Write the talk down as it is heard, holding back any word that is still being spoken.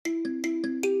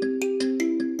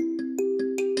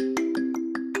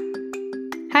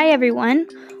everyone.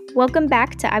 Welcome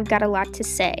back to I've Got a Lot to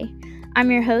Say.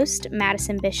 I'm your host,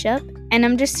 Madison Bishop, and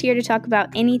I'm just here to talk about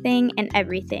anything and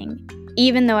everything,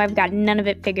 even though I've got none of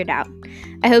it figured out.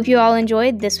 I hope you all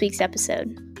enjoyed this week's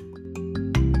episode.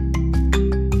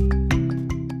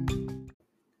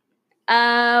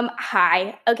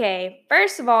 Hi. Okay,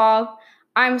 first of all,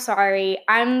 I'm sorry.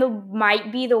 Might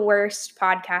be the worst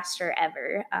podcaster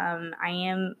ever. I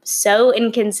am so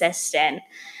inconsistent.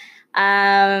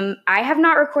 I have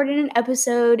not recorded an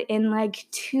episode in like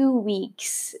 2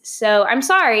 weeks, so I'm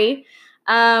sorry.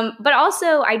 But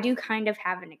also I do kind of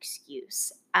have an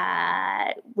excuse,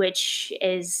 which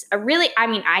is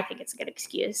I think it's a good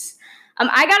excuse.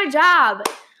 I got a job,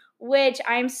 which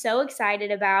I'm so excited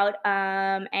about.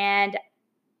 And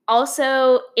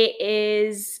also it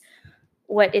is,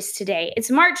 what is today? It's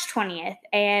March 20th,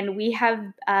 and we have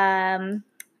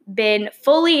been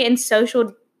fully in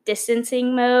social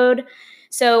distancing mode.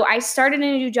 So I started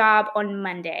a new job on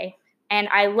Monday, and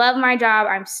I love my job.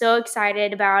 I'm so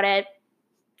excited about it.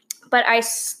 But I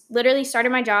literally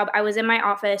started my job. I was in my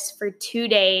office for 2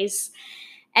 days,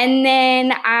 and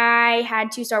then I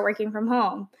had to start working from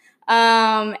home.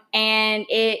 And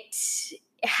it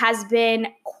has been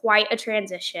quite a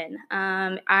transition.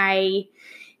 I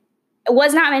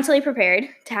was not mentally prepared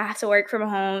to have to work from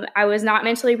home. I was not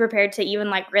mentally prepared to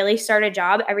even really start a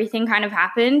job. Everything kind of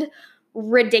happened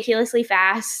ridiculously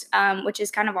fast, which is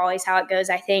kind of always how it goes.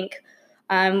 I think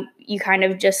you kind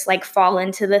of just fall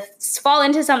into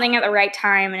something at the right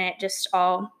time, and it just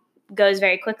all goes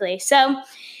very quickly. So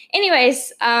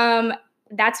anyways,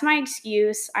 that's my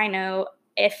excuse. I know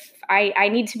if I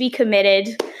need to be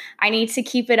committed, I need to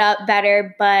keep it up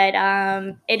better, but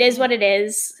it is what it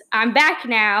is. I'm back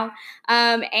now,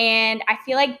 and I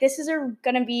feel like this is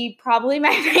going to be probably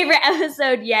my favorite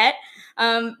episode yet,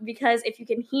 because if you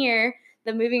can hear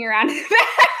the moving around in the background,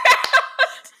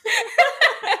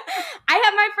 I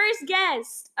have my first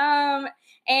guest,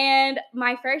 and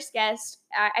my first guest,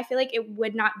 I feel like it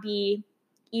would not be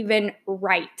even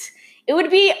right. It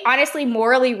would be honestly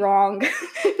morally wrong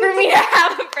for me to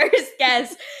have a first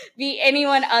guest be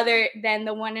anyone other than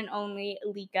the one and only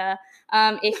Lika.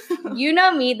 If you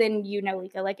know me, then you know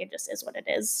Lika. It just is what it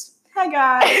is. Hi,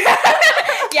 guys.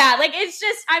 Yeah, it's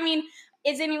just,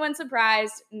 is anyone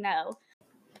surprised? No.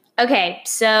 Okay,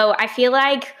 so I feel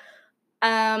like,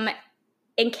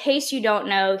 in case you don't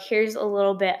know, here's a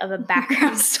little bit of a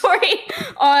background story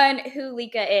on who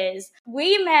Lika is.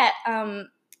 We met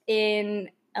in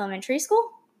elementary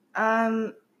school.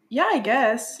 Yeah, I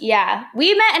guess. Yeah,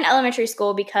 we met in elementary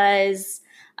school because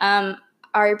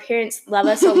our parents love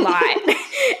us a lot.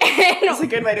 That's a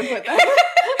good way to put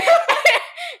that.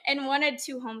 And wanted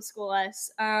to homeschool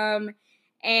us.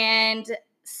 And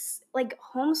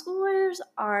homeschoolers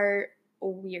are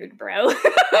weird, bro.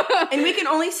 And we can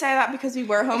only say that because we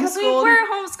were homeschooled. Because we were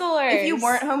homeschoolers. If you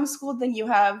weren't homeschooled, then you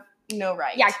have no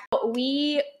right. Yeah,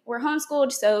 we were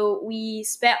homeschooled, so we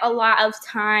spent a lot of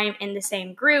time in the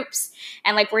same groups,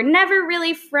 and we're never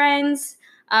really friends.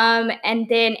 And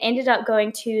then ended up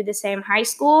going to the same high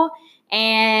school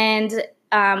and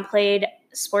played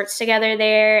sports together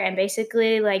there, and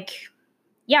basically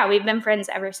we've been friends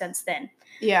ever since then.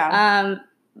 Yeah.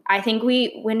 I think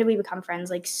when did we become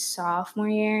friends? Sophomore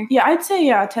year? Yeah, I'd say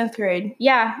 10th grade.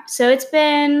 Yeah, so it's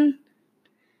been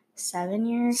 7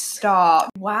 years. Stop.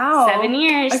 Wow. 7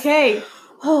 years. Okay.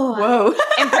 Oh, whoa.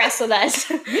 Impressed with us.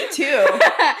 Me too.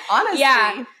 Honestly.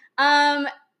 Yeah.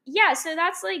 Yeah, so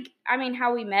that's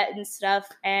how we met and stuff,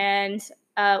 and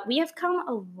we have come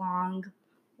a long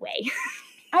way.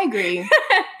 I agree.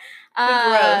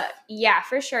 Growth. Yeah,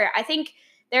 for sure. I think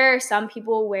there are some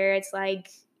people where it's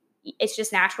it's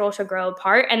just natural to grow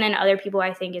apart, and then other people,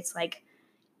 I think it's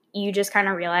you just kind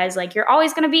of realize you're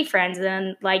always going to be friends,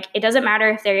 and it doesn't matter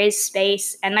if there is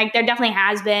space, and there definitely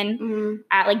has been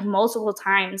at multiple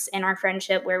times in our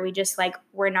friendship where we just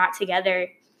we're not together,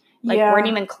 weren't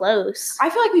even close. I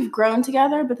feel like we've grown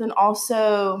together, but then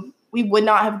also we would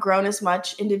not have grown as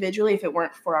much individually if it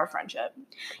weren't for our friendship.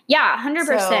 Yeah,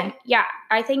 100%. Yeah,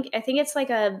 I think it's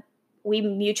we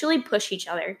mutually push each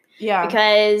other. Yeah,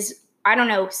 because I don't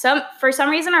know, for some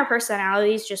reason our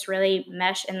personalities just really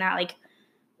mesh in that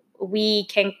we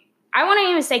can, I wouldn't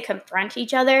even say confront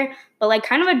each other, but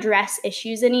kind of address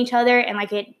issues in each other, and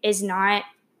it is not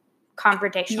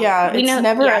confrontational. Yeah, it's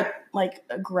never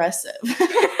aggressive.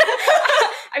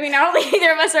 I don't think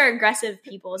either of us are aggressive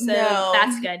people, so no,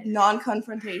 that's good.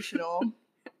 Non-confrontational.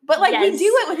 But yes. We do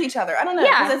it with each other. I don't know.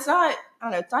 Yeah. Because it's not,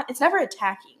 I don't know, it's never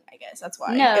attacking, I guess. That's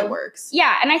why it works.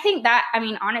 Yeah, and I think that,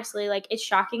 honestly, it's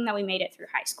shocking that we made it through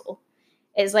high school.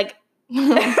 Is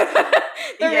The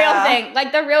Yeah. real thing.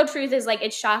 Like, the real truth is, like,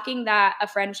 it's shocking that a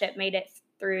friendship made it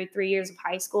through 3 years of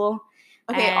high school.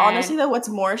 Okay, And honestly, though, what's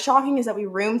more shocking is that we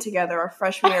roomed together our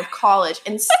freshman year of college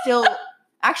and still,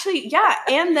 actually, yeah,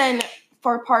 and then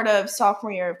for part of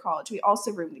sophomore year of college, we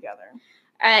also roomed together.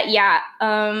 yeah.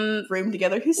 Roomed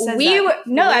together? Who says We that? were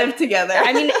no, lived together.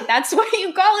 I mean, that's what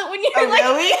you call it when you're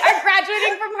really? are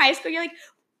graduating from high school. You're like,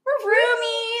 we're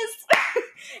roomies,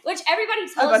 which everybody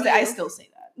tells you. I still say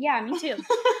that. Yeah, me too.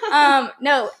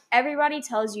 No, everybody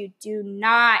tells you do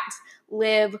not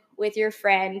live with your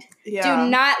friend. Yeah. Do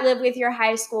not live with your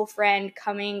high school friend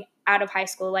coming out of high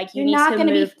school. Like, You're not going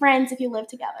to be friends if you live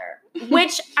together.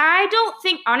 Which I don't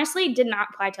think, honestly, did not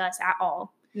apply to us at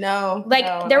all. No.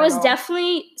 Like, there was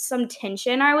definitely some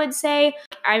tension, I would say.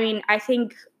 I mean, I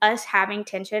think us having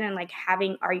tension and, like,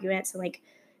 having arguments and, like,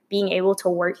 being able to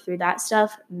work through that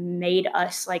stuff made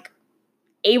us, like,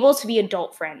 able to be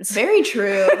adult friends. Very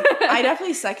true. I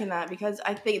definitely second that because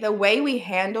I think the way we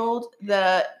handled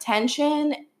the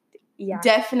tension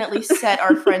definitely set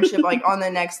our friendship, like, on the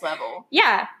next level.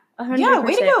 Yeah. 100%. Yeah,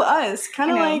 way to go us.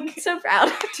 Kind of like so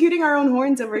proud. Tooting our own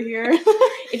horns over here.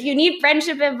 If you need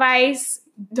friendship advice,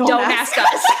 don't ask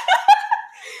us.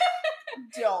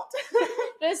 Don't.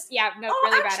 Just,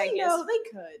 really bad ideas. No, they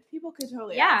could. People could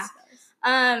totally ask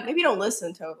us. Maybe don't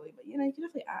listen totally, but, you can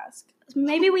definitely ask.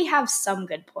 Maybe we have some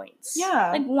good points.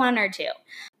 Yeah. Like, one or two.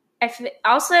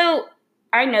 Also,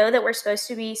 I know that we're supposed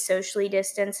to be socially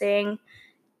distancing.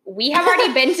 We have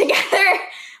already been together,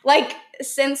 like,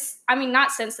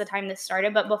 not since the time this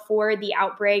started, but before the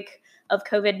outbreak of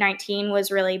COVID-19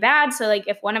 was really bad. So, like,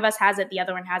 if one of us has it, the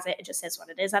other one has it. It just is what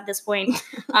it is at this point.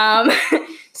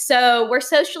 So we're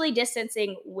socially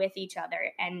distancing with each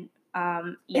other. And,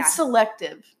 It's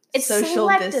selective. It's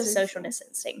selective social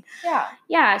distancing. Yeah.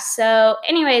 Yeah. So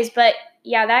anyways, but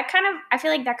yeah, I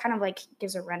feel like that kind of, like,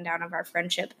 gives a rundown of our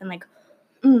friendship and, like,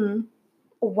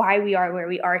 why we are where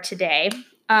we are today. It's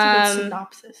a good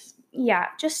synopsis. Yeah,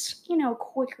 just,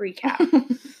 quick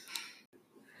recap.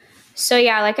 So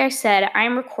yeah, like I said,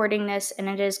 I'm recording this and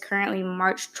it is currently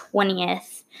March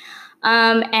 20th.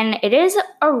 And it is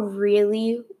a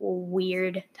really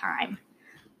weird time.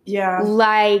 Yeah.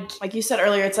 Like you said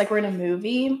earlier, it's like we're in a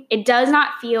movie. It does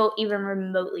not feel even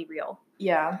remotely real.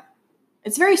 Yeah.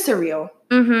 It's very surreal.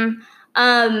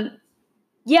 Mm-hmm.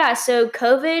 Yeah, so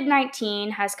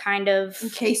COVID-19 has kind of... In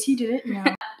case you didn't know.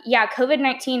 Yeah,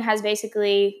 COVID-19 has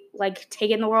basically, like,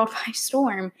 taken the world by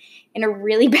storm in a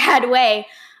really bad way.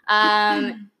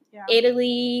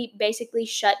 Italy basically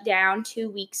shut down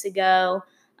 2 weeks ago.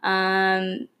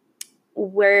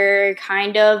 We're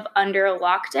kind of under a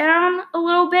lockdown a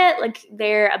little bit. Like,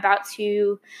 they're about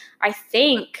to, I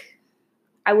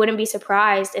wouldn't be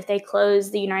surprised if they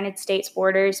close the United States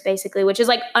borders, basically, which is,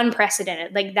 like,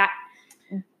 unprecedented. Like, that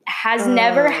has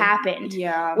never happened.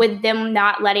 Yeah. With them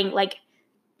not letting, like,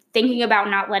 thinking about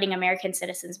not letting American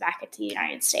citizens back into the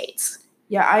United States.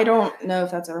 Yeah, I don't know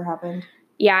if that's ever happened.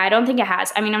 Yeah, I don't think it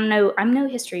has. I mean, I'm no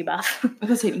history buff. I was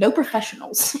gonna say, no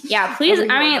professionals. Yeah, please.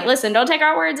 Listen, don't take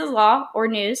our words as law or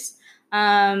news.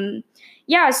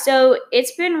 Yeah, so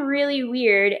it's been really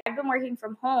weird. I've been working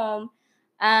from home.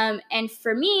 And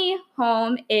for me,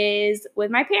 home is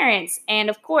with my parents. And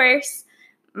of course,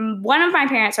 one of my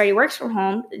parents already works from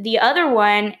home. The other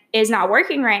one is not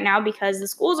working right now because the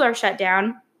schools are shut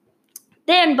down.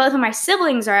 Then both of my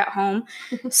siblings are at home.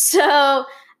 So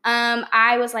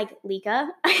I was like, Lika,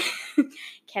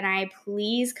 can I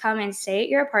please come and stay at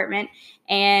your apartment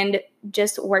and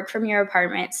just work from your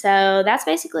apartment? So that's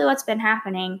basically what's been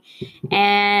happening.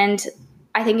 And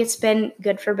I think it's been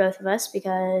good for both of us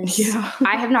because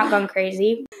I have not gone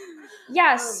crazy.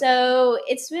 Yeah, so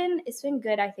it's been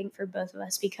good, I think, for both of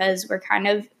us because we're kind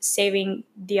of saving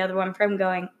the other one from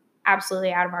going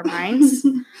absolutely out of our minds.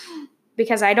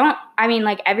 Because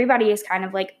everybody is kind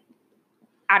of, like,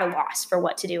 at a loss for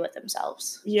what to do with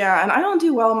themselves. Yeah, and I don't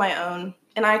do well on my own.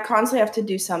 And I constantly have to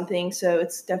do something, so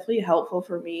it's definitely helpful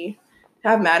for me to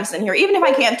have Madison here. Even if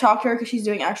I can't talk to her because she's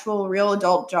doing actual real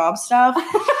adult job stuff,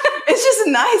 it's just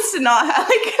nice to not have,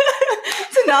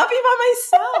 to not be by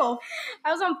myself.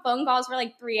 I was on phone calls for,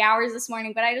 3 hours this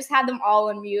morning, but I just had them all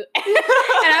on mute. And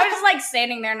I was just,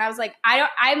 standing there, and I was like,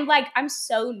 I'm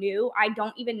so new. I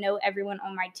don't even know everyone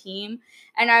on my team.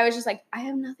 And I was just like, I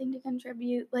have nothing to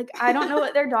contribute. I don't know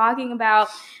what they're talking about.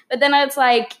 But then it's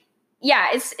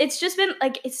it's just been,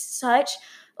 it's such,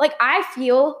 I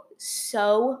feel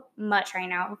so much right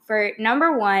now for,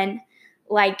 number one,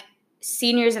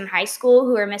 seniors in high school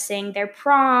who are missing their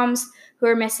proms, who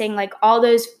are missing, all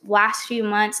those last few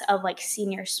months of,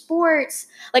 senior sports.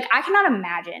 I cannot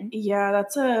imagine. Yeah,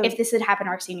 if this had happened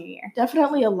our senior year.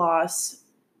 Definitely a loss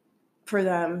for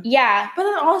them. Yeah. But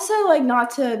then also, like, not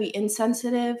to be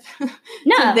insensitive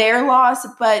No. to their loss,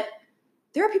 but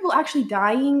there are people actually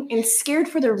dying and scared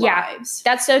for their lives.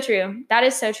 That's so true. That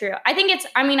is so true. I think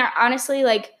I honestly,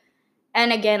 like,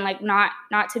 and again, like, not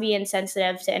to be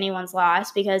insensitive to anyone's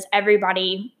loss, because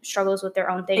everybody struggles with their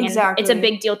own thing. Exactly. And it's a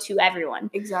big deal to everyone.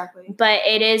 Exactly. But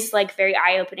it is, like, very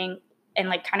eye-opening and,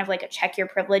 like, kind of like a check your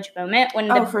privilege moment when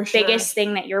the biggest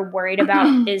thing that you're worried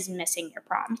about is missing your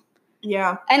prom.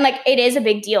 Yeah. And, like, it is a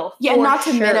big deal. Yeah, not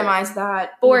to minimize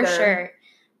that for sure.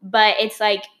 But it's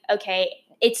like, okay,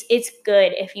 it's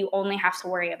good if you only have to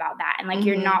worry about that. And, like,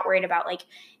 you're not worried about, like,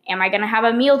 am I going to have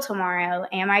a meal tomorrow?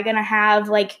 Am I going to have,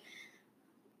 like,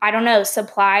 I don't know,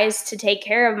 supplies to take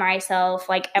care of myself?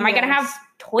 Like, am I going to have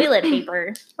toilet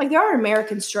paper? Like, there are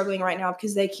Americans struggling right now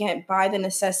because they can't buy the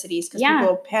necessities because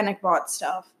people panic bought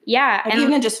stuff. Yeah. Like, and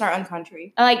even just in our own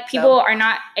country. Like, people are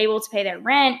not able to pay their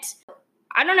rent.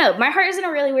 I don't know. My heart is in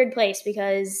a really weird place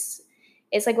because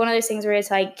it's, like, one of those things where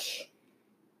it's, like,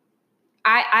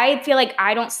 I feel like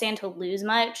I don't stand to lose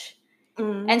much.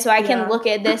 And so I can look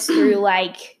at this through,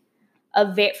 like,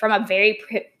 from a very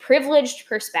privileged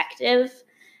perspective.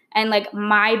 And, like,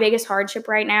 my biggest hardship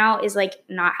right now is, like,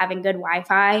 not having good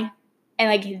Wi-Fi. And,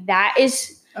 like, that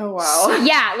is... Oh, wow.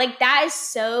 Yeah, like, that is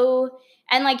so...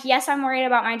 And, like, yes, I'm worried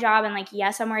about my job. And, like,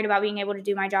 yes, I'm worried about being able to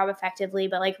do my job effectively.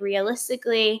 But, like,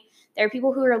 realistically, there are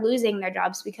people who are losing their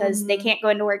jobs because they can't go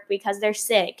into work because they're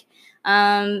sick.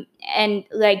 And,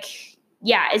 like,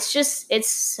 yeah,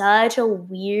 it's such a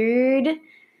weird...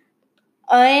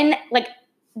 like,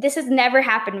 this has never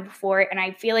happened before. And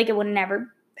I feel like it would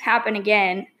never happen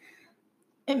again.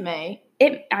 It may.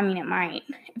 It might.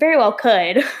 It very well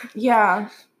could. Yeah.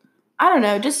 I don't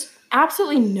know. Just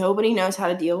absolutely nobody knows how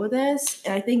to deal with this.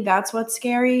 And I think that's what's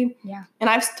scary. Yeah. And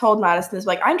I've told Madison this,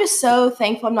 like, I'm just so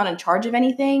thankful I'm not in charge of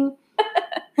anything.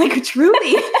 Like,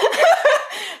 truly.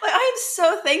 Like, I'm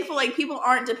so thankful, like, people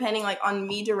aren't depending, like, on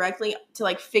me directly to,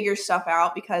 like, figure stuff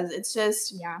out, because it's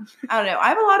just, I don't know. I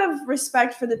have a lot of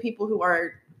respect for the people who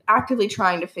are actively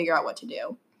trying to figure out what to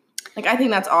do. Like, I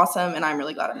think that's awesome, and I'm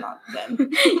really glad I'm not them.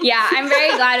 Yeah, I'm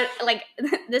very glad. Like,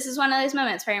 this is one of those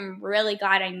moments where I'm really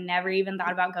glad I never even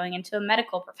thought about going into a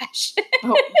medical profession.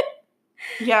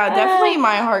 Yeah, definitely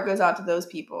my heart goes out to those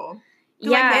people.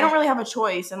 Yeah. Like, they don't really have a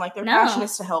choice, and, like, their passion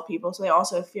is to help people, so they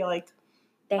also feel like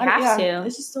they have to.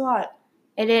 It's just a lot.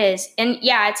 It is. And,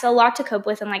 yeah, it's a lot to cope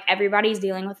with, and, like, everybody's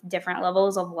dealing with different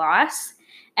levels of loss,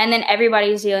 and then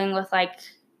everybody's dealing with, like,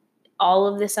 all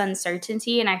of this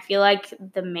uncertainty. And I feel like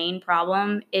the main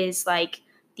problem is, like,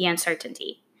 the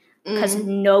uncertainty, because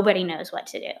nobody knows what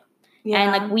to do. Yeah.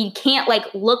 And, like, we can't, like,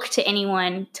 look to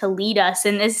anyone to lead us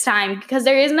in this time, because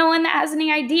there is no one that has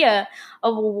any idea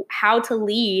of how to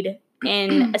lead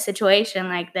in a situation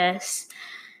like this.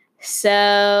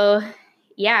 So,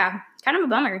 yeah, it's kind of a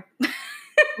bummer. A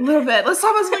little bit. Let's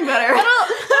talk about something better.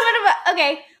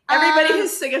 Okay. Everybody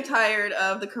is sick and tired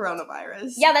of the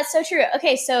coronavirus. Yeah, that's so true.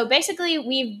 Okay, so basically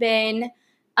we've been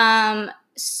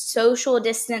social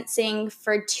distancing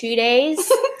for 2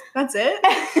 days. That's it?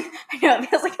 I know, it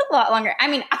feels like a lot longer. I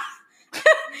mean,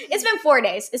 it's been 4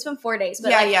 days.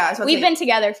 But we've been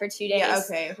together for 2 days. Yeah,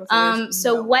 okay.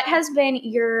 So what has been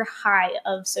your high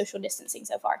of social distancing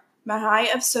so far? My high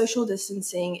of social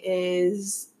distancing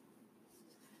is...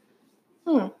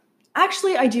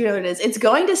 Actually, I do know what it is. It's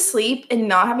going to sleep and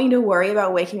not having to worry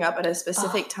about waking up at a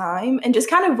specific time, and just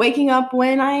kind of waking up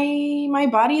when my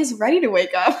body is ready to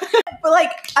wake up. But,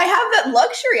 like, I have that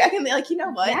luxury. I can be like, you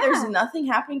know what? Yeah. There's nothing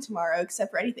happening tomorrow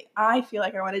except for anything I feel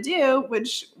like I want to do,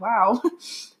 which, wow.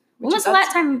 When was the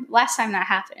last time that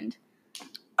happened?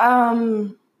 I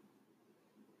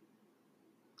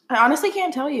honestly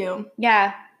can't tell you.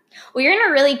 Yeah. Well, you're in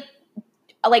a really,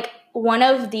 like, one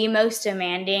of the most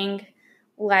demanding,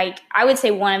 like, I would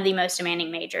say one of the most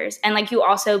demanding majors. And, like, you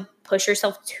also push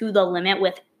yourself to the limit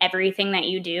with everything that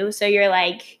you do. So you're,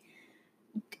 like,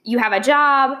 you have a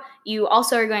job, you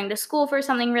also are going to school for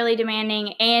something really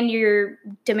demanding, and you're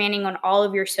demanding on all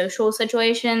of your social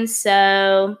situations.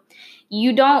 So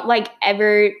you don't, like,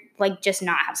 ever, like, just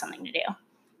not have something to do.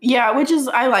 Yeah, which is,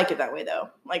 I like it that way, though.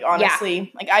 Like,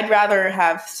 honestly, like, I'd rather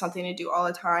have something to do all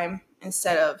the time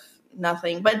instead of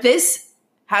nothing. But this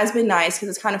has been nice because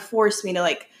it's kind of forced me to,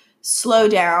 like, slow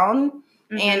down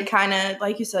and kind of,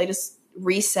 like you said, just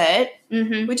reset,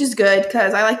 which is good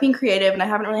because I like being creative and I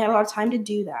haven't really had a lot of time to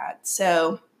do that.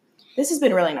 So this has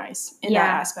been really nice in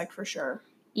that aspect for sure.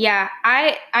 Yeah,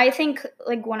 I think,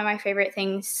 like, one of my favorite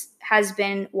things has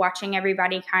been watching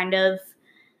everybody kind of,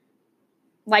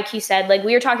 like you said, like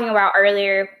we were talking about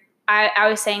earlier, I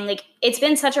was saying, like, it's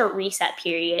been such a reset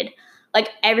period. Like,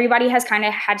 everybody has kind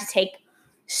of had to take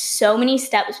so many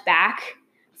steps back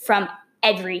from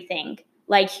everything.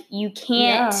 Like, you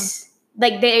can't,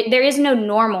 like, there is no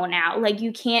normal now. Like,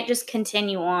 you can't just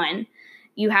continue on.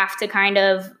 You have to kind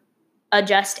of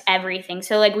adjust everything.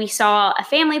 So, like, we saw a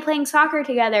family playing soccer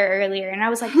together earlier, and I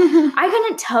was like, I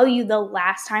couldn't tell you the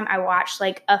last time I watched,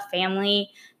 like, a family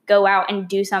go out and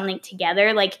do something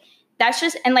together. Like, that's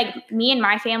just, and, like, me and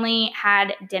my family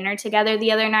had dinner together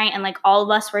the other night, and, like, all of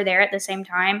us were there at the same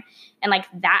time, and, like,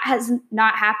 that has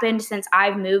not happened since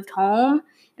I've moved home,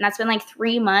 and that's been, like,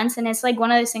 3 months, and it's, like,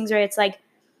 one of those things where it's, like,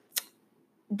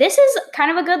 this is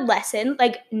kind of a good lesson,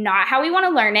 like, not how we want to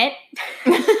learn it.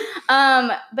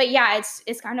 But yeah,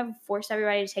 it's kind of forced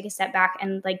everybody to take a step back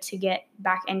and, like, to get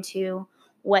back into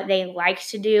what they like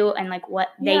to do and, like, what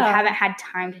they haven't had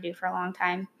time to do for a long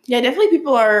time. Yeah, definitely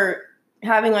people are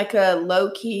having, like, a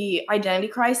low-key identity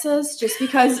crisis just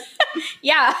because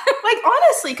yeah. Like,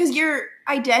 honestly, because your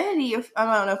identity,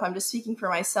 I don't know if I'm just speaking for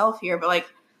myself here, but, like,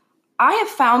 I have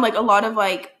found, like, a lot of,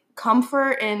 like,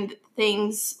 comfort in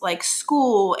things like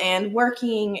school and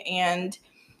working and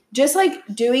just, like,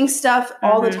 doing stuff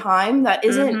all the time that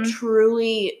isn't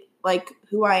truly, like,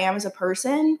 who I am as a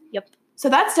person. Yep. So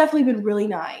that's definitely been really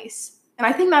nice. And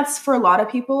I think that's for a lot of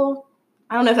people.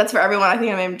 I don't know if that's for everyone. I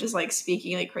think I'm just, like,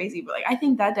 speaking like crazy, but, like, I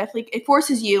think that definitely, it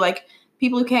forces you, like,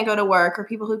 people who can't go to work or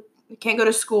people who can't go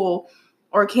to school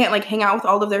or can't, like, hang out with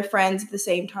all of their friends at the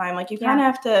same time. Like, you kind of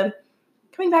have to,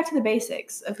 coming back to the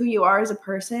basics of who you are as a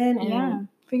person and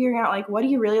figuring out, like, what do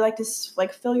you really like to,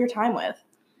 like, fill your time with?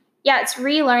 Yeah, it's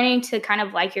relearning to kind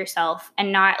of like yourself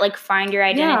and not, like, find your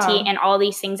identity and all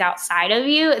these things outside of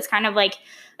you. It's kind of like,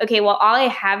 okay, well, all I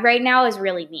have right now is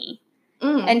really me.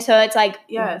 And so it's like,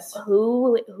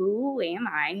 who am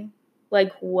I?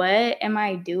 Like, what am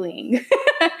I doing?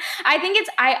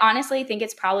 I honestly think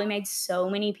it's probably made so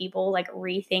many people, like,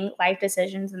 rethink life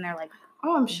decisions, and they're like,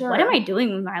 oh, I'm sure. What am I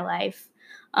doing with my life?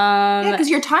 Yeah, because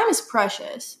your time is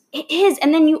precious. It is.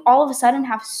 And then you all of a sudden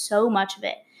have so much of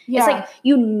it. Yeah. It's like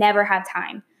you never have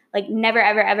time. Like, never,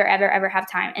 ever, ever, ever, ever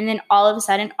have time. And then all of a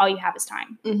sudden, all you have is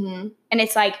time. And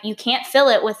it's like you can't fill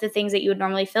it with the things that you would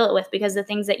normally fill it with, because the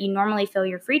things that you normally fill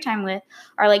your free time with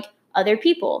are, like, other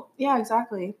people. Yeah,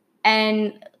 exactly.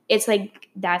 And it's like,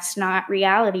 that's not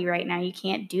reality right now. You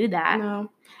can't do that. No.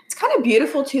 It's kind of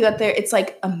beautiful, too, that it's,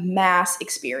 like, a mass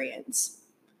experience.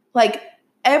 Like,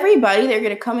 everybody they're going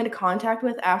to come into contact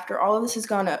with after all of this has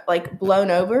gone, like,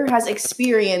 blown over has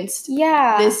experienced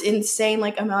this insane,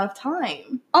 like, amount of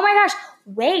time. Oh, my gosh.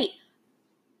 Wait.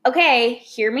 Okay,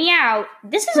 hear me out.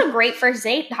 This is a great first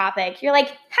date topic. You're like,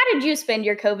 how did you spend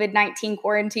your COVID-19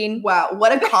 quarantine? Wow,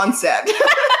 what a concept.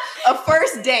 A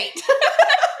first date.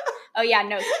 Oh, yeah,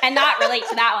 no, cannot relate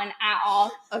to that one at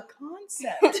all. A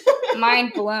concept.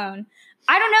 Mind blown.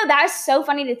 I don't know. That is so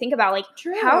funny to think about. Like,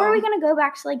 how are we going to go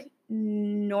back to, like,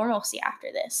 normalcy after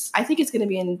this? I think it's going to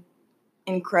be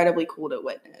incredibly cool to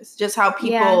witness. Just how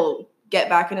people get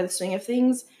back into the swing of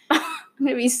things. I'm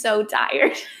going to be so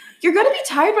tired. You're going to be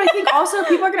tired, but I think also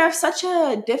people are going to have such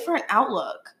a different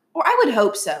outlook. Or I would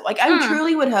hope so. Like, I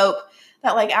truly would hope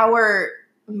that, like, our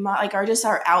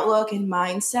outlook and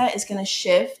mindset is going to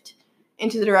shift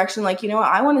into the direction, like, you know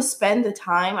what, I want to spend the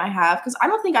time I have, because I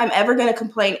don't think I'm ever going to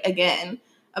complain again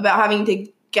about having to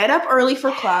get up early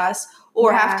for class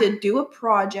or have to do a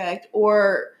project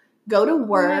or go to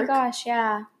work. Oh my gosh,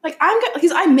 yeah. Like,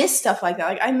 because I miss stuff like that.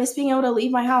 Like, I miss being able to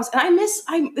leave my house, and this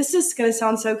is going to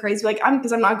sound so crazy, like,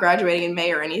 because I'm not graduating in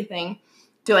May or anything,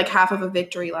 do, like, half of a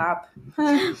victory lap.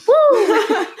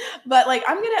 Woo! But, like,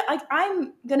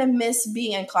 I'm gonna miss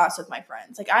being in class with my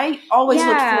friends. Like, I always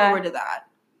look forward to that.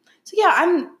 So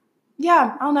I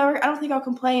don't think I'll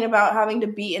complain about having to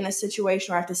be in a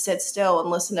situation where I have to sit still and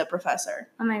listen to a professor.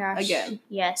 Oh my gosh. Again.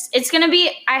 Yes. It's going to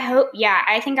be,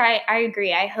 I think I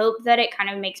agree. I hope that it kind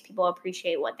of makes people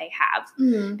appreciate what they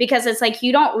have. Because it's like,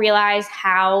 you don't realize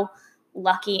how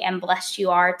lucky and blessed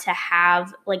you are to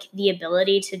have, like, the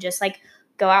ability to just, like,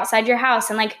 go outside your house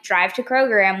and, like, drive to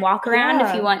Kroger and walk around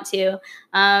if you want to.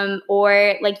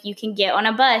 Or, like, you can get on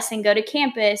a bus and go to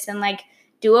campus and, like,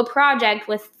 do a project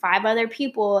with 5 other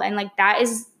people. And, like,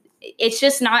 it's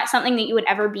just not something that you would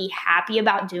ever be happy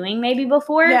about doing maybe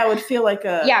before. Yeah, it would feel like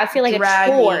a a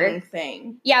chore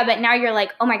thing. Yeah, but now you're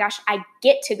like, oh my gosh, I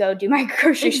get to go do my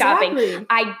grocery shopping.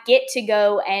 I get to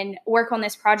go and work on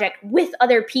this project with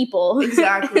other people.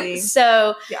 Exactly.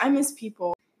 So yeah, I miss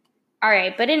people. All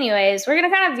right, but anyways, we're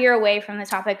gonna kind of veer away from the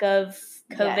topic of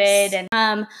COVID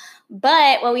and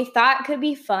but what we thought could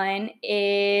be fun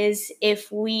is if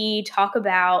we talk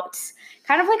about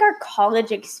kind of, like, our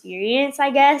college experience, I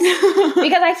guess.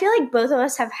 Because I feel like both of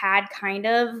us have had kind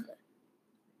of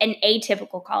an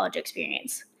atypical college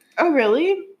experience. Oh,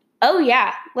 really? Oh,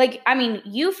 yeah. Like, I mean,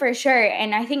 you for sure.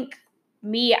 And I think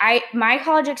my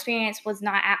college experience was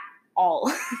not at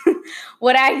all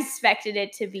what I expected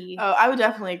it to be. Oh, I would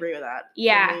definitely agree with that.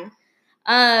 Yeah.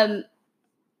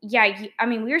 Yeah, I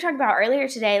mean, we were talking about earlier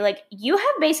today, like, you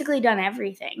have basically done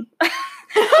everything. Like,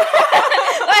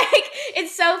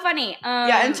 it's so funny.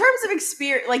 Yeah, in terms of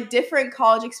experience, like, different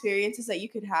college experiences that you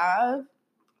could have,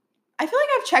 I feel like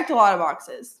I've checked a lot of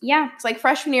boxes. Yeah. It's like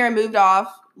freshman year, I moved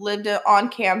off, lived on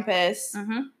campus,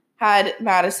 had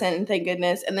Madison, thank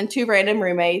goodness, and then 2 random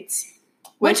roommates.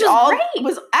 Which was great.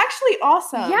 Was actually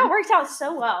awesome. Yeah, it worked out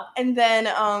so well. And then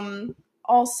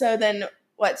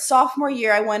sophomore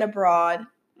year, I went abroad.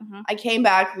 I came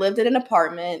back, lived in an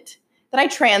apartment. Then I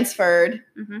transferred.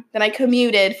 Then I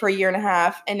commuted for a year and a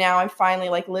half. And now I'm finally,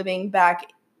 like, living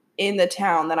back in the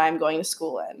town that I'm going to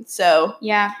school in. So,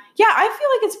 yeah, I feel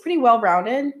like it's pretty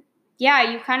well-rounded.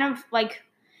 Yeah, you kind of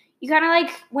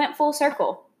went full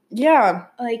circle. Yeah.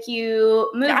 Like,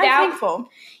 you moved out. I'm thankful.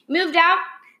 Moved out.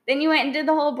 Then you went and did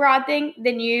the whole abroad thing.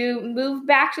 Then you moved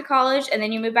back to college, and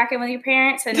then you moved back in with your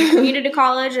parents, and you commuted to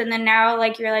college, and then now,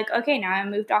 like, you're like, okay, now I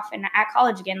moved off and at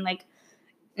college again. Like,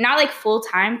 not like full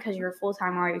time because you're full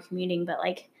time while you're commuting, but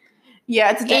like,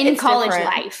 it's college different.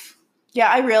 Life. Yeah,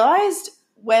 I realized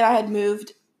when I had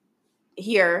moved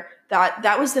here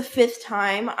that was the 5th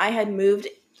time I had moved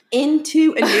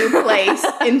into a new place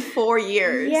in 4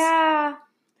 years. Yeah,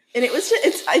 and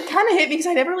it kind of hit me because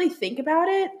I never really think about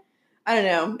it. I don't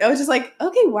know. I was just like,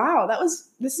 okay, wow,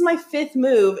 this is my 5th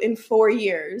move in 4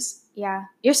 years. Yeah.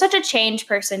 You're such a change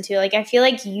person too. Like, I feel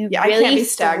like you really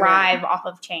thrive off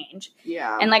of change.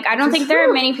 Yeah. And like, I don't think there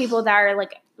are many people that are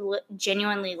like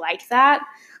genuinely like that.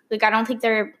 Like, I don't think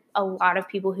there are a lot of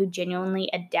people who genuinely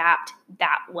adapt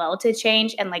that well to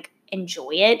change and like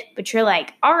enjoy it. But you're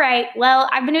like, all right, well,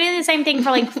 I've been doing the same thing for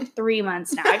like 3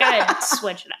 months now. I gotta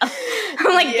switch it up.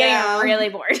 I'm like getting really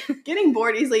bored. Getting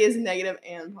bored easily is negative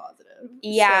and positive.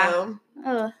 Yeah.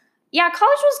 So. Yeah,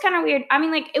 college was kind of weird. I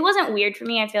mean, like, it wasn't weird for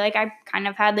me. I feel like I kind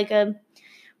of had like a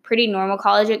pretty normal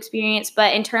college experience.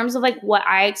 But in terms of like what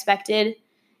I expected,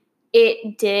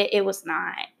 it was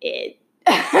not it.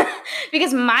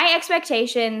 Because my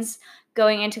expectations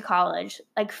going into college,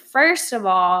 like, first of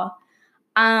all,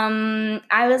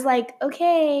 I was like,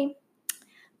 okay,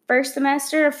 first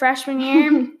semester of freshman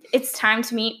year, it's time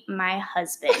to meet my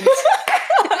husband.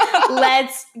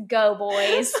 Let's go,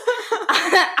 boys.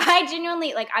 I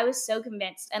genuinely, like, I was so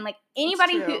convinced. And like,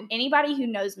 anybody who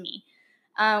knows me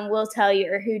will tell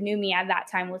you, or who knew me at that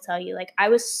time will tell you, like, I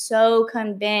was so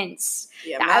convinced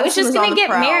that I was just going to get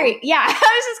married. Yeah, I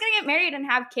was just going to get married and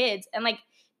have kids. And like,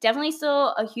 definitely still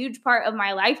a huge part of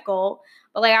my life goal.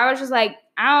 But like, I was just like,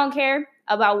 I don't care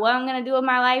about what I'm going to do with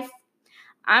my life.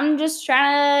 I'm just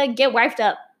trying to get wifed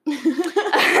up.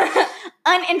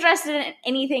 Uninterested in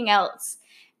anything else.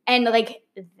 And like,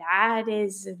 that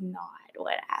is not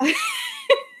what happened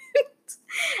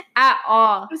at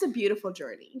all. It was a beautiful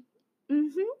journey.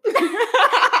 Mm-hmm.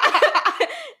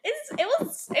 It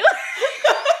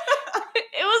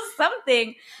was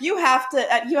something. You have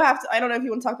to, I don't know if you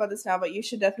want to talk about this now, but you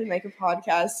should definitely make a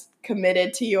podcast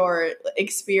committed to your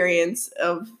experience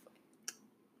of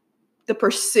the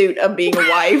pursuit of being a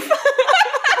wife.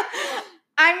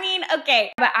 I mean,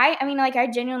 okay. But I mean, like, I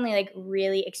genuinely, like,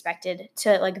 really expected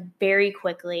to, like, very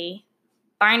quickly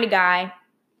find a guy,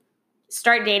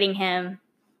 start dating him,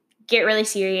 get really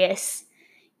serious,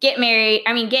 get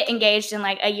engaged in,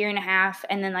 like, a year and a half,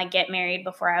 and then, like, get married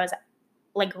before I was,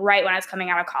 like, right when I was coming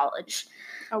out of college.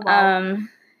 Oh, wow.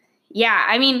 Yeah,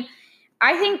 I mean,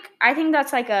 I think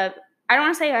that's, like, I don't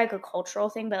want to say, like, a cultural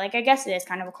thing, but, like, I guess it is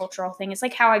kind of a cultural thing. It's,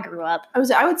 like, how I grew up.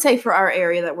 I would say for our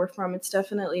area that we're from, it's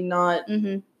definitely not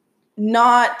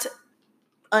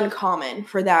uncommon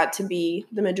for that to be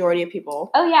the majority of people.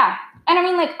 Oh, yeah. And, I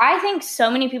mean, like, I think so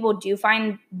many people do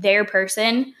find their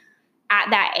person at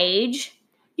that age.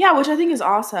 Yeah, which I think is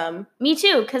awesome. Me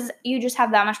too, because you just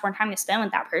have that much more time to spend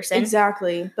with that person.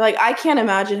 Exactly. But, like, I can't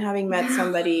imagine having met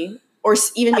somebody, or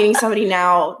even meeting somebody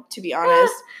now, to be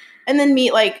honest, and then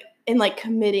meet, like, and like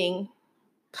committing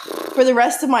for the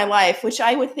rest of my life, which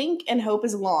I would think and hope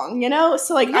is long, you know?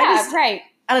 So like, right.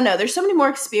 I don't know. There's so many more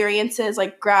experiences,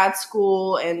 like grad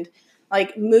school and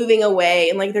like moving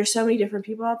away. And like, there's so many different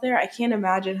people out there. I can't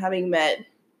imagine having met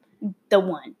the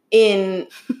one in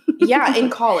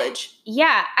college.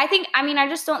 Yeah. I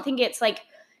just don't think it's like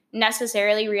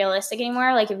necessarily realistic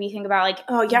anymore. Like, if you think about like,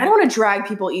 oh yeah, I don't want to drag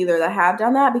people either that have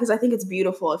done that, because I think it's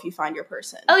beautiful if you find your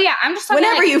person. Oh yeah, I'm just talking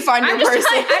whenever you find your person.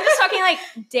 I'm just talking like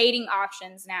dating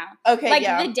options now. Okay,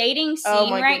 like the dating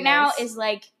scene right now is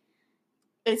like,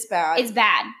 it's bad. It's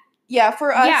bad. Yeah,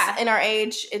 for us Yeah. in our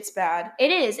age, it's bad.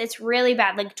 It is. It's really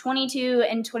bad. Like 22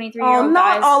 and 23-year-old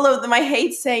not guys. all of them. I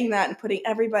hate saying that and putting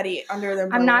everybody under their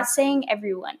umbrella. I'm not saying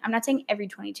everyone. I'm not saying every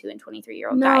 22 and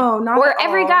 23-year-old guy. No, not or at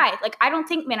every all. guy. Like, I don't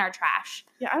think men are trash.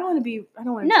 Yeah, I don't want to drag. I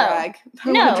don't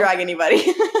No. want to drag anybody.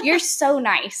 You're so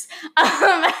nice.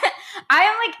 I'm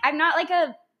not like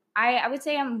I would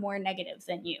say I'm more negative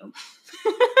than you.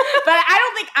 But I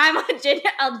don't think I'm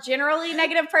a generally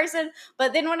negative person.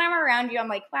 But then when I'm around you, I'm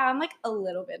like, wow, I'm like a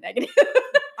little bit negative.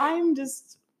 I'm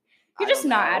just... You're just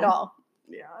not at all.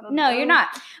 Yeah, I don't know. You're not.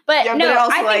 But yeah, no, but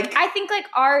also, I think like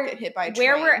our get hit by a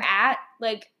where train. we're at,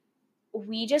 like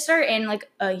we just are in like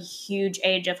a huge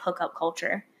age of hookup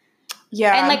culture.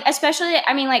 Yeah. And like especially,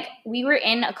 I mean, like we were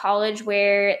in a college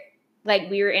where like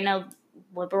we were in a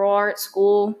liberal arts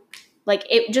school. Like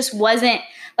it just wasn't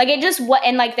like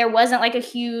and like there wasn't like a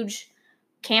huge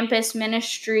campus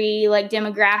ministry like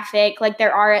demographic like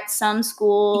there are at some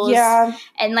schools. Yeah.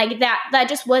 And like that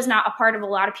just was not a part of a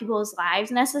lot of people's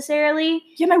lives necessarily.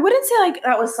 Yeah, and I wouldn't say like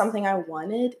that was something I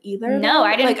wanted either. No,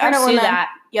 I didn't pursue that.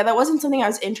 Yeah, that wasn't something I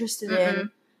was interested in.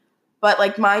 But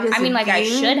like I mean, like I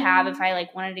should have if I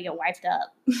like wanted to get wiped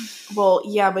up. Well,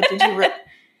 yeah, but did you?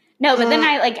 No, but then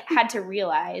I like had to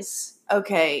realize.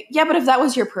 Okay, yeah, but if that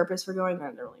was your purpose for going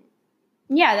there, really.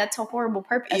 Yeah, that's a horrible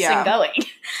purpose in going.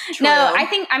 True. No, I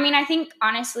think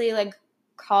honestly, like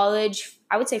college,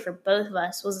 I would say for both of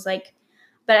us was like,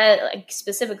 but like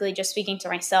specifically just speaking to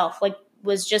myself, like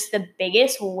was just the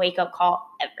biggest wake up call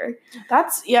ever.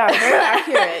 That's very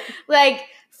accurate. Like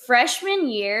freshman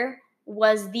year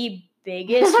was the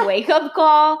biggest wake up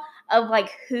call of like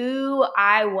who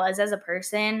I was as a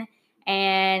person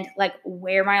and like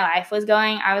where my life was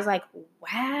going. I was like,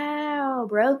 wow,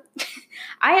 bro.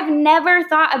 I have never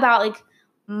thought about like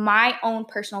my own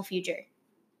personal future.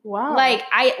 Wow. Like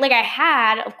I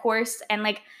had, of course, and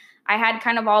like I had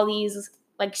kind of all these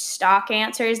like stock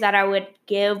answers that I would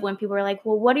give when people were like,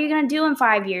 well, what are you going to do in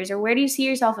 5 years? Or where do you see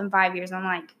yourself in 5 years? And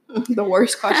I'm like, the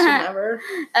worst question ever.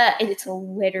 It's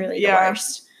literally the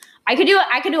worst. I could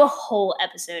do a whole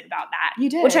episode about that. You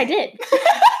did. Which I did.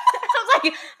 I was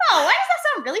like, oh, why does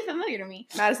that sound really familiar to me?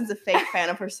 Madison's a fake fan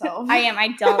of herself. I am. I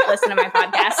don't listen to my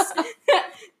podcasts.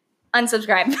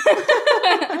 Unsubscribe.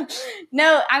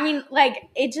 No, I mean, like,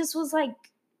 it just was like,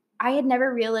 I had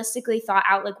never realistically thought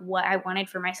out, like, what I wanted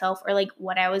for myself or, like,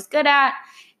 what I was good at.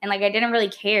 And, like, I didn't really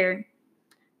care.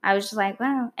 I was just like,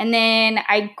 wow. And then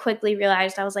I quickly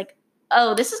realized, I was like,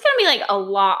 oh, this is going to be, like, a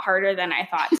lot harder than I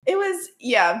thought. It was,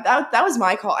 that was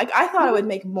my call. Like, I thought I would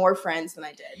make more friends than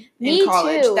I did in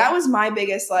college. Too. That was my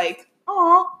biggest, like,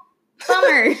 aw.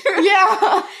 Bummer.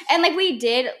 Yeah. And, like, we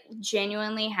did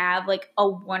genuinely have, like, a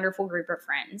wonderful group of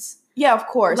friends. Yeah, of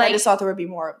course. Like, I just thought there would be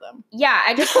more of them. Yeah,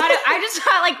 I just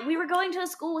thought, like, we were going to a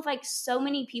school with, like, so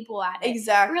many people at it.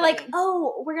 Exactly. We were like,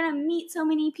 oh, we're going to meet so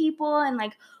many people, and,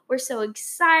 like, we're so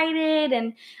excited.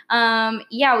 And,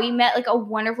 yeah, we met, like, a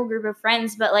wonderful group of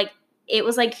friends, but, like, it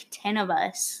was, like, 10 of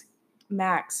us.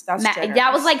 Max. That's generous.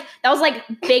 That was,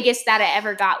 like, biggest that I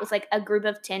ever got was, like, a group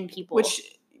of 10 people. Which...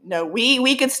 No,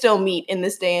 we could still meet in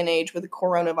this day and age with the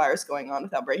coronavirus going on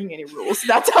without breaking any rules.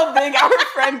 That's how big our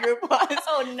friend group was.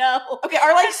 Oh, no. Okay,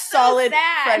 our, like, solid so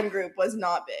friend group was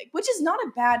not big, which is not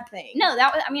a bad thing. No,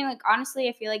 that was, I mean, like, honestly,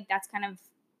 I feel like that's kind of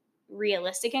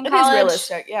realistic in college. It is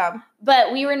realistic, yeah.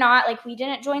 But we were not, like, we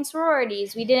didn't join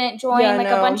sororities. We didn't join, a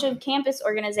bunch of campus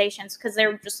organizations because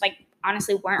there just, like,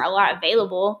 honestly weren't a lot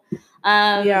available.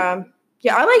 Yeah,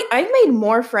 I made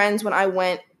more friends when I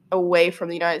went away from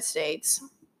the United States.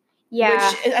 Yeah.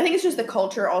 Which I think it's just the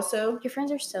culture also. Your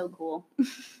friends are so cool.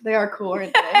 They are cool,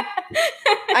 aren't they?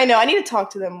 I know. I need to talk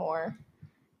to them more.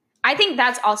 I think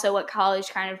that's also what college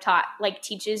kind of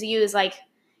teaches you is, like,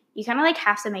 you kind of, like,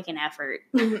 have to make an effort.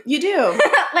 Mm-hmm. You do.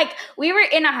 Like, we were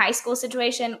in a high school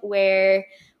situation where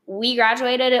we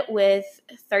graduated with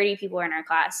 30 people in our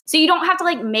class. So you don't have to,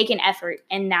 like, make an effort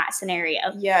in that scenario.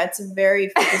 Yeah, it's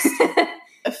very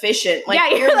efficient. Like, yeah,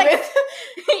 you're like,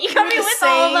 you come in with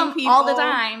all of them people all the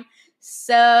time.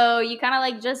 So you kind of,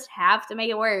 like, just have to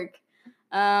make it work.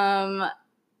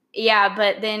 Yeah,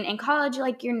 but then in college,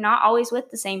 like, you're not always with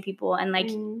the same people. And,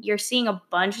 like, you're seeing a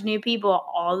bunch of new people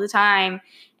all the time.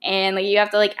 And, like, you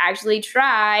have to, like, actually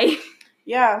try.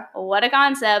 Yeah. What a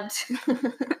concept.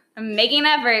 Making an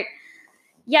effort.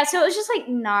 Yeah, so it was just, like,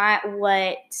 not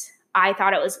what I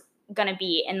thought it was going to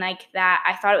be. And, like, that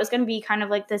I thought it was going to be kind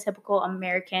of, like, the typical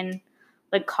American,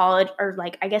 like, college or,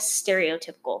 like, I guess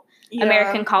stereotypical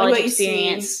American college like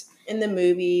experience. In the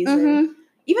movies. And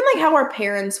even, like, how our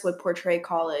parents would portray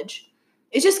college.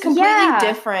 It's just completely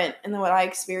different than what I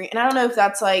experienced. And I don't know if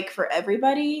that's, like, for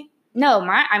everybody. No,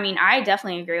 I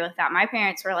definitely agree with that. My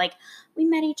parents were like, we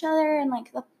met each other in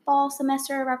like the fall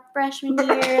semester of our freshman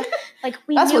year. Like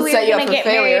we That's knew what we set were you gonna up for get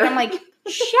failure. married. I'm like,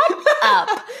 shut up.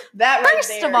 That right First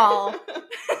there. of all.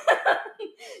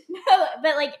 No,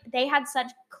 but like they had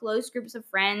such close groups of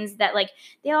friends that like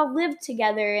they all lived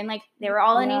together and like they were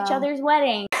all in each other's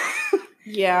weddings.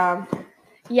 Yeah.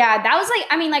 Yeah, that was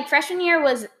like freshman year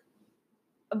was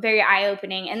very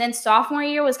eye-opening, and then sophomore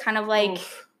year was kind of like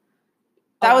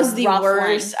that was the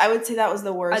worst. One. I would say that was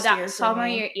the worst year for sophomore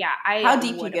me. year, yeah. How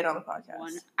deep do you get on the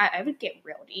podcast? I would get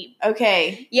real deep.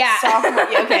 Okay. Yeah. Sophomore.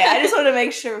 Okay. I just wanted to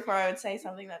make sure before I would say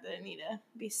something that didn't need to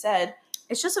be said.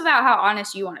 It's just about how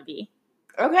honest you want to be.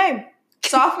 Okay.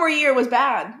 Sophomore year was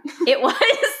bad. It was.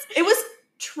 It was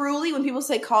truly, when people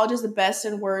say college is the best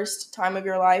and worst time of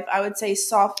your life, I would say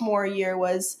sophomore year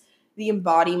was the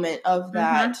embodiment of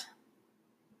that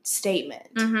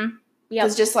statement. Mm-hmm. Yeah.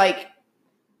 It's just like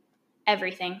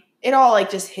everything. It all like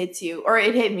just hits you, or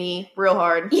it hit me real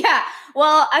hard. Yeah.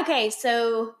 Well, okay.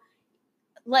 So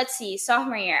let's see.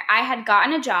 Sophomore year, I had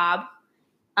gotten a job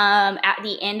at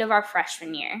the end of our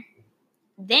freshman year.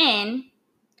 Then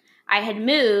I had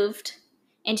moved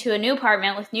into a new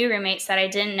apartment with new roommates that I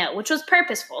didn't know, which was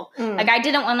purposeful. Like I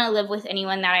didn't want to live with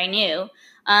anyone that I knew.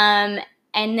 And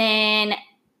then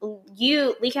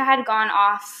Lika had gone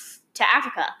off to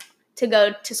Africa to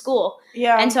go to school.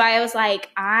 Yeah. And so I was like,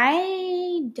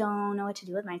 I don't know what to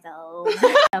do with myself.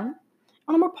 On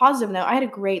a more positive note, I had a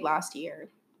great last year.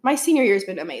 My senior year has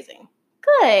been amazing.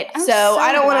 Good. So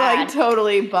I don't want to like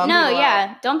totally bum you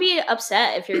up. Don't be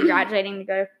upset if you're graduating to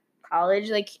go to college.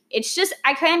 Like it's just,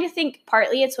 I kind of think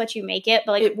partly it's what you make it,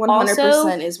 but like it 100% also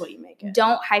is what you make it.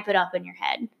 Don't hype it up in your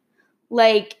head.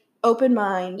 Like open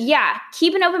mind. Yeah,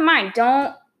 keep an open mind.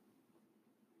 Don't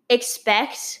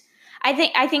expect. I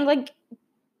think like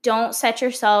don't set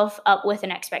yourself up with an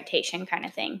expectation kind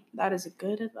of thing. That is a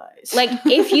good advice. Like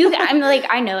if you, I'm like,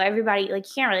 I know everybody, like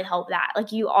you can't really help that.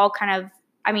 Like you all kind of,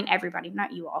 everybody,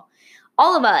 not you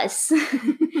all of us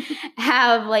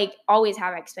have like always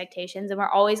have expectations, and we're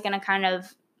always going to kind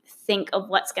of think of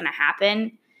what's going to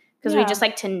happen because we just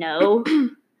like to know.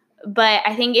 But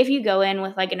I think if you go in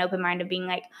with like an open mind of being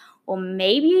like, well,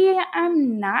 maybe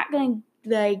I'm not going to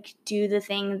like do the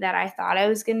thing that I thought I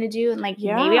was going to do. And like,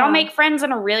 maybe I'll make friends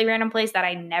in a really random place that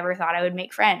I never thought I would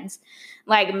make friends.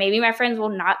 Like maybe my friends will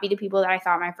not be the people that I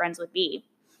thought my friends would be.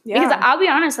 Yeah. Because I'll be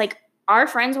honest, like our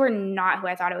friends were not who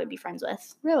I thought I would be friends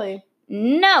with. Really?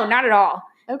 No, not at all.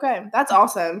 Okay. That's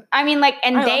awesome. Like,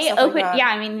 and they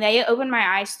opened, they opened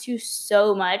my eyes to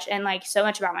so much and like so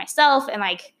much about myself and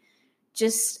like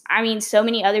just, so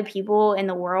many other people in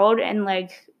the world. And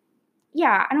like,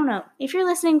 yeah, I don't know. If you're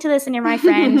listening to this and you're my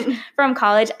friend from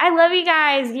college, I love you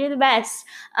guys. You're the best.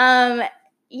 But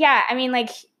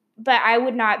I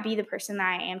would not be the person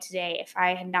that I am today if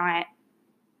I had not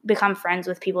become friends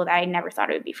with people that I never thought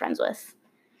I would be friends with.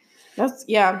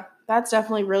 That's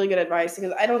definitely really good advice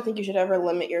because I don't think you should ever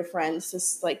limit your friends to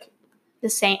like the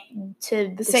same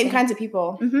kinds of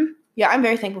people. Mm-hmm. Yeah, I'm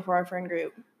very thankful for our friend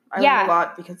group. I learned a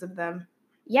lot because of them.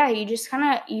 Yeah, you just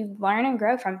you learn and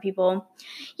grow from people.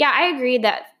 Yeah, I agree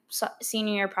that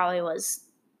senior year probably was.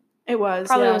 It was.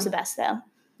 Was the best though.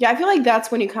 Yeah, I feel like that's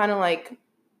when you kind of like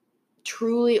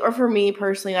truly, or for me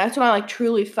personally, that's when I like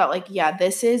truly felt like, yeah,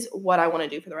 this is what I want to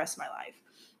do for the rest of my life.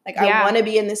 Like I want to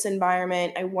be in this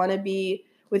environment. I want to be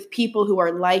with people who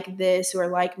are like this, who are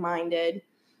like-minded.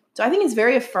 So I think it's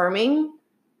very affirming.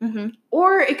 Mm-hmm.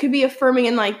 Or it could be affirming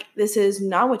in like, this is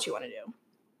not what you want to do.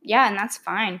 Yeah, and that's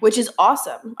fine. Which is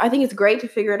awesome. I think it's great to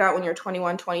figure it out when you're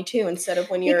 21, 22 instead of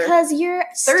when you're because you're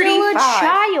 35. Still a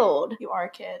child. You are a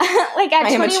kid. Like at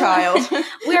I am 21, a child.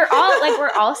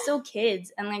 we're all still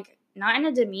kids, and like not in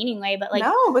a demeaning way, but like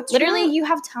no, but literally you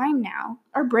have time now.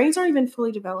 Our brains aren't even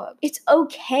fully developed. It's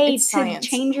okay to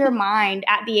change your mind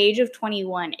at the age of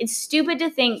 21. It's stupid to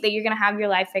think that you're going to have your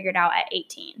life figured out at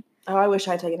 18. Oh, I wish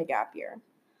I had taken a gap year.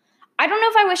 I don't know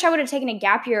if I wish I would have taken a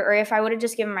gap year or if I would have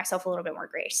just given myself a little bit more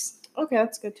grace. Okay,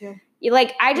 that's good too.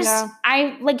 Like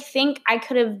I like think I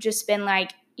could have just been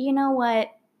like, you know what?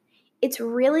 It's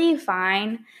really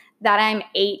fine that I'm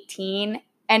 18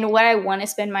 and what I want to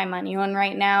spend my money on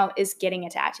right now is getting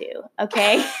a tattoo.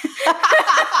 Okay?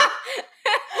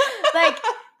 Like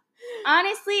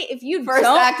honestly, if you first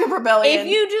act of rebellion. If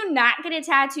you do not get a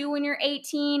tattoo when you're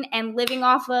 18 and living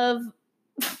off of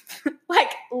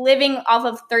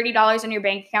 $30 in your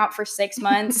bank account for 6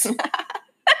 months,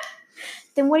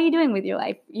 then what are you doing with your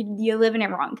life? You're living it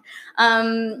wrong.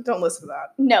 Don't listen to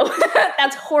that. No,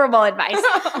 that's horrible advice.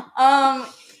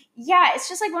 Yeah, it's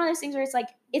just like one of those things where it's like,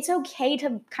 it's okay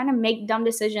to kind of make dumb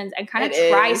decisions and kind of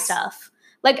try stuff.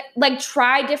 Like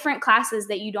try different classes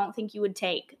that you don't think you would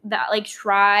take. That like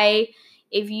try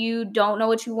if you don't know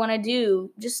what you want to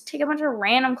do, just take a bunch of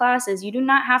random classes. You do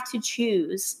not have to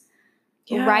choose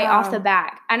right off the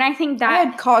bat. And I think that I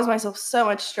had caused myself so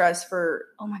much stress for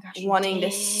oh my gosh, wanting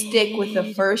to stick with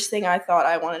the first thing I thought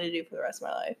I wanted to do for the rest of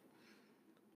my life.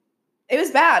 It was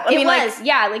bad. I mean,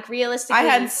 like realistically. I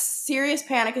had serious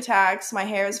panic attacks. My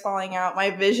hair was falling out.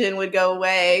 My vision would go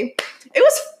away. It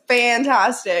was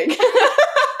fantastic.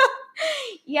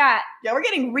 Yeah, we're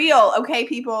getting real, okay,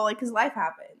 people? Like, because life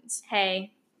happens.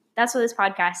 Hey, that's what this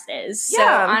podcast is. So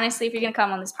honestly, if you're gonna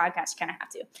come on this podcast, you kind of have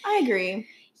to. I agree.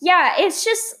 Yeah, it's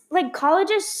just like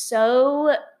college is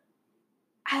so,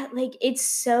 like it's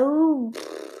so.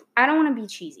 I don't want to be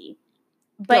cheesy,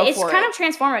 but it's kind of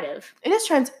transformative. It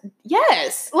is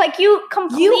Yes, like you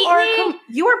completely.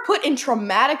 You are put in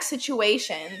traumatic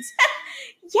situations.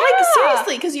 Yeah. Like,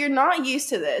 seriously, because you're not used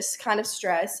to this kind of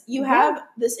stress. You have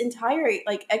this entire,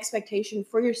 like, expectation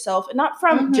for yourself, and not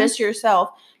from just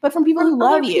yourself, but from people who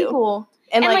love you. People.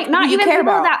 And like, not even people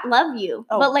that love you,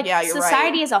 but, like,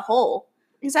 society as a whole.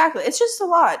 Exactly. It's just a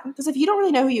lot. Because if you don't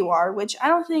really know who you are, which I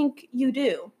don't think you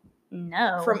do.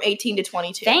 No. From 18 to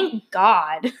 22. Thank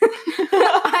God.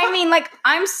 I mean, like,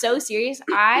 I'm so serious.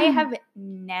 I have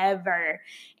never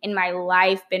in my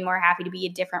life been more happy to be a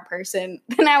different person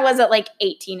than I was at, like,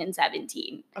 18 and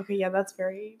 17. Okay, yeah, that's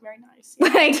very, very nice. Yeah.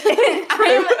 Like,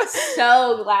 I'm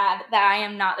so glad that I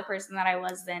am not the person that I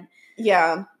was then.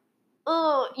 Yeah.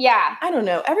 Oh, yeah. I don't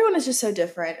know. Everyone is just so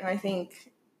different, and I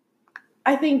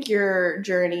think your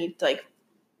journey, like,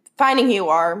 finding who you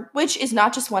are, which is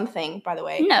not just one thing, by the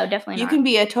way. No, definitely not. You can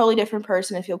be a totally different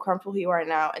person and feel comfortable who you are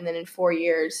now, and then in 4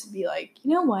 years be like,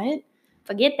 you know what?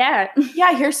 Forget that.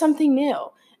 Yeah, here's something new.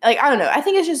 Like, I don't know. I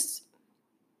think it's just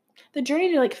the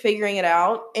journey to, like, figuring it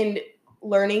out and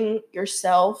learning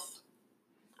yourself.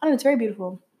 I don't know. It's very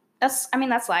beautiful. That's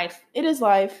life. It is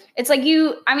life. It's like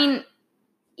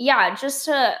yeah, just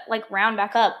to, like, round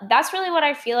back up, that's really what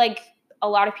I feel like a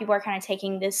lot of people are kind of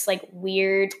taking this, like,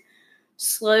 weird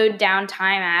slowed down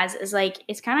time as is, like,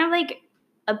 it's kind of like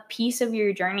a piece of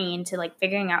your journey into, like,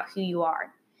 figuring out who you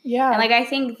are. Yeah. And, like, I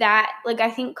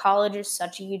think college is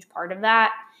such a huge part of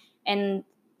that. And,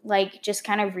 like, just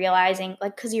kind of realizing,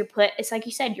 like, because it's like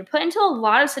you said, you're put into a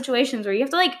lot of situations where you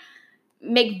have to, like,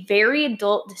 make very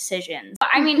adult decisions.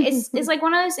 I mean, it's like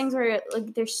one of those things where,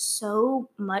 like, there's so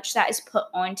much that is put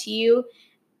onto you,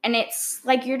 and it's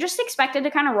like you're just expected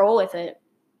to kind of roll with it.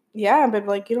 Yeah, but,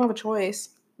 like, you don't have a choice.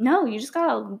 No, you just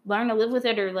gotta learn to live with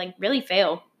it or, like, really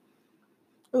fail.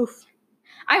 Oof.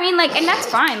 I mean, like, and that's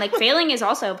fine. Like, failing is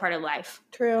also a part of life.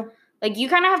 True. Like, you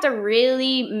kind of have to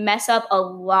really mess up a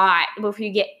lot before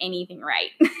you get anything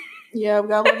right. Yeah, we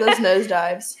gotta love those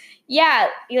nosedives. Yeah,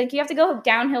 like, you have to go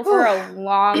downhill for a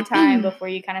long time before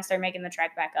you kind of start making the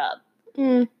trek back up.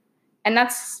 Mm. And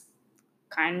that's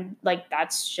kind of, like,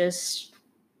 that's just,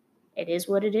 it is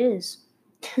what it is.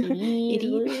 It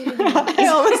is. I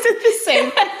almost did the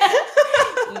same.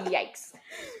 Yikes.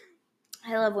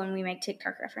 I love when we make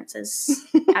TikTok references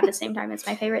at the same time. It's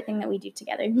my favorite thing that we do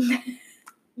together.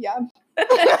 Yeah.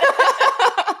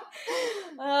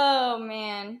 Oh,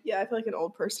 man. Yeah, I feel like an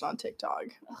old person on TikTok.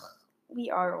 Ugh,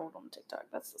 we are old on TikTok.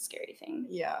 That's the scary thing.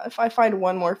 Yeah, if I find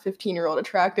one more 15-year-old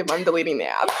attractive, I'm deleting the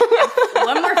app.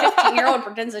 One more 15-year-old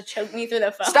pretends to choke me through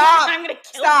the phone. Stop! I'm going to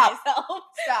kill myself.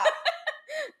 Stop.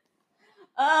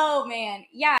 Oh, man.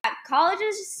 Yeah, college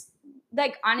is just,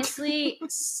 like, honestly,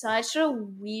 such a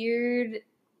weird,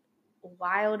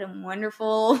 wild, and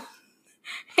wonderful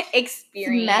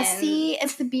experience. It's messy.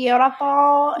 It's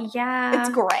beautiful. Yeah. It's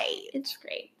great. It's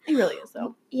great. It really is,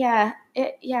 though. Yeah.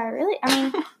 Really.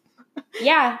 I mean,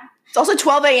 yeah. It's also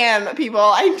 12 a.m., people.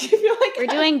 I feel like we're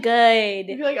doing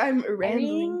good. I feel like I'm rambling.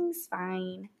 Everything's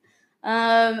fine.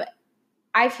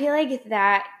 I feel like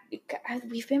that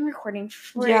we've been recording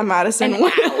for Madison, an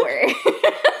hour.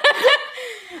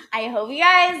 I hope you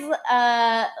guys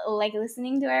like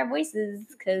listening to our voices,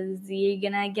 because you're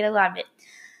gonna get a lot of it.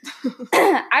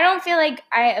 I don't feel like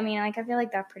I feel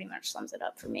like that pretty much sums it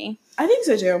up for me. I think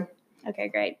so too. Okay,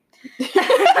 great.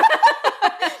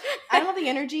 I don't have the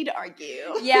energy to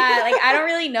argue. Yeah, like, I don't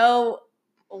really know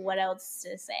what else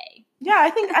to say. Yeah, I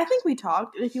think we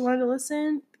talked. If you wanted to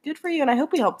listen, good for you, and I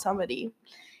hope we helped somebody.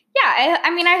 Yeah,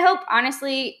 I mean, I hope,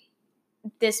 honestly,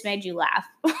 this made you laugh.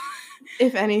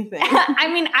 If anything.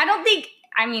 I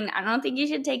don't think you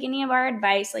should take any of our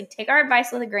advice. Like, take our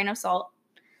advice with a grain of salt.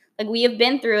 Like, we have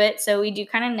been through it, so we do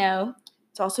kind of know.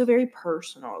 It's also very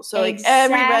personal. So, like,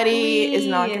 everybody is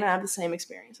not going to have the same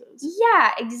experiences.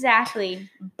 Yeah, exactly.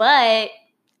 But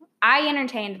I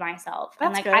entertained myself.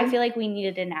 That's and good. I feel like we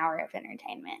needed an hour of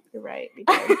entertainment. You're right. We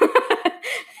did.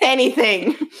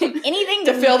 Anything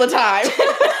to fill the time.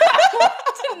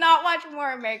 To not watch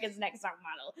more America's Next Top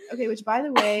Model. Okay, which by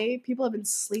the way, people have been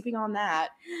sleeping on that.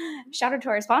 Shout out to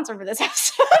our sponsor for this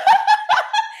episode.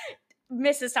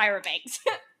 Mrs. Tyra Banks.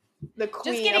 The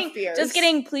queen of fears. Just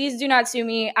kidding. Please do not sue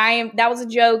me. That was a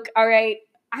joke. All right.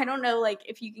 I don't know, like,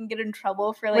 if you can get in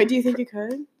trouble for, like... Wait, do you think you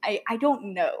could? I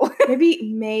don't know.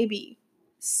 Maybe,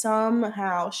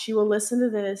 somehow, she will listen to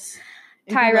this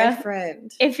and Tyra, be my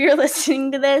friend. If you're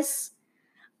listening to this,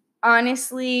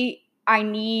 honestly, I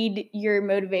need your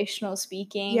motivational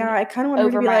speaking. Yeah, I kind of want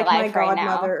her to be like my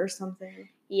godmother or something.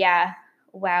 Yeah.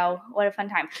 Wow. What a fun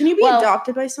time. Can you be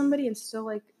adopted by somebody and still,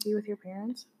 like, be with your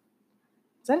parents?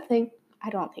 Is that a thing? I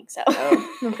don't think so.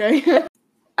 Oh, okay.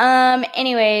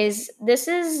 Anyways, this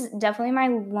is definitely my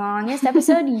longest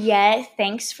episode yet.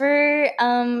 Thanks for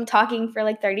talking for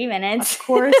like 30 minutes. Of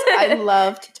course, I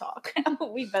love to talk.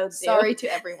 We both do. Sorry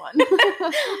to everyone.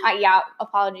 Yeah,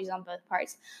 apologies on both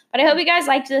parts. But I hope you guys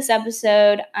liked this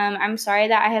episode. I'm sorry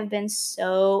that I have been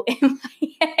so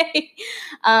MIA.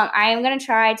 I am going to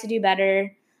try to do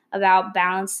better about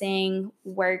balancing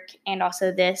work and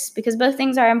also this, because both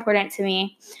things are important to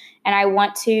me. And I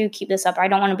want to keep this up. I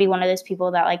don't want to be one of those people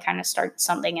that like kind of starts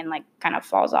something and like kind of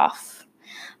falls off.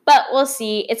 But we'll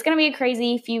see. It's going to be a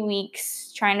crazy few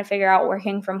weeks trying to figure out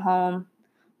working from home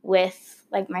with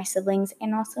like my siblings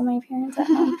and also my parents at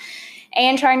home.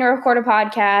 And trying to record a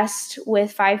podcast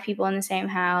with 5 people in the same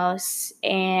house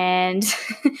and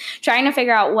trying to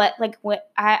figure out what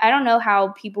I don't know how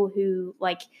people who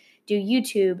like do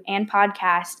YouTube and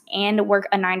podcast and work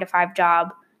a 9-to-5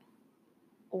 job,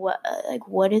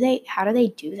 how do they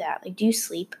do that? Like, do you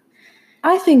sleep?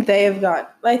 I think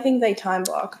they time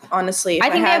block, honestly. I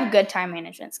think they have good time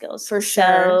management skills. For sure.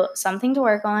 So something to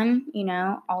work on,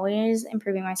 always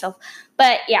improving myself.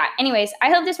 But yeah, anyways, I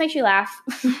hope this makes you laugh.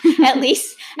 At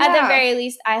least, at the very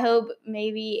least, I hope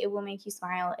maybe it will make you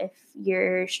smile if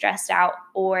you're stressed out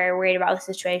or worried about the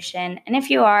situation. And if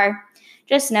you are,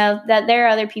 just know that there are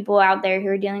other people out there who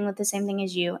are dealing with the same thing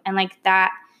as you. And like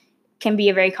that can be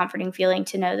a very comforting feeling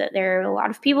to know that there are a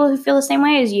lot of people who feel the same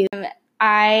way as you.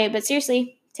 But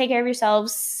seriously, take care of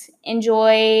yourselves.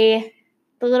 Enjoy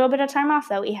the little bit of time off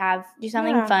that we have. Do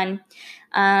something fun.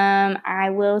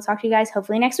 I will talk to you guys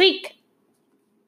hopefully next week.